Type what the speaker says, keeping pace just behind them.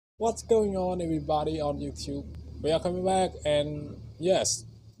What's going on, everybody on YouTube? We are coming back, and yes,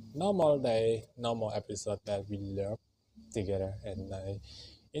 normal day, normal episode that we love together, and I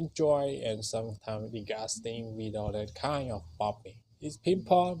enjoy and sometimes disgusting with all that kind of popping. It's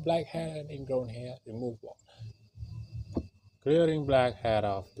pimple, black hair, and ingrown hair removal, clearing black hair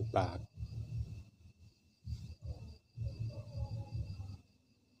off the back.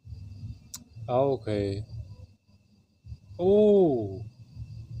 Okay. Oh,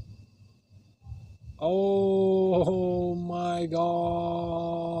 oh my God.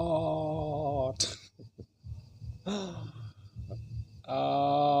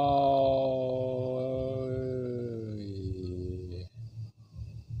 Oh,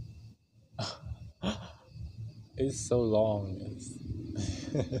 it's so long.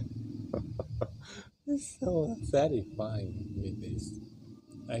 It's so satisfying with this.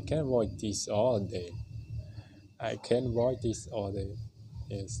 I can watch this all day. I can watch this all day.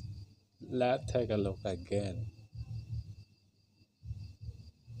 Yes. Let's take a look again.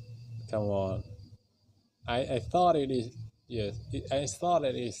 Come on. I thought it is. Yes. I thought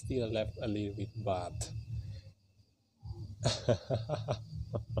that it still left a little bit, but.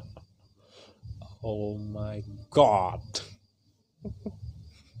 Oh my God.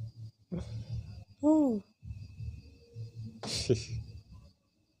 Oh.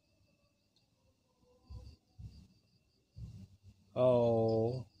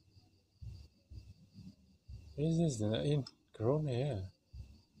 Oh. This is an ingrown hair.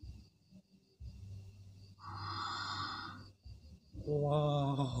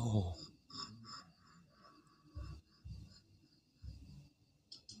 Wow.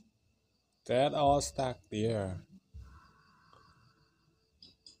 That all stuck there.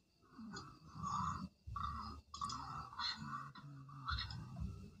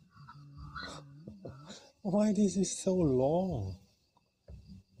 Why this is so long?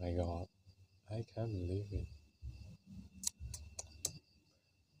 My God, I can't believe it.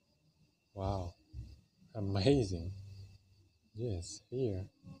 Wow, amazing. Yes, here.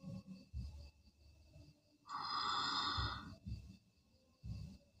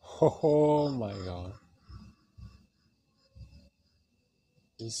 Oh my God,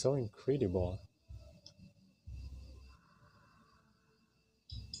 it's so incredible.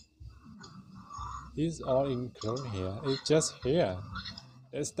 It's all included here. It's just here.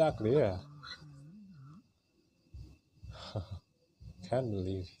 It's stuck there. Can't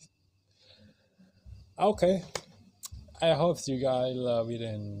believe it. Okay, I hope you guys love it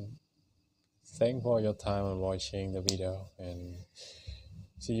and thank for your time and watching the video and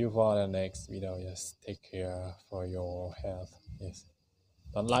see you for the next video. Yes, take care for your health. Yes,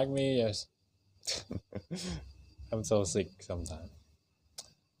 don't like me. Yes, I'm so sick sometimes.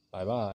 Bye bye.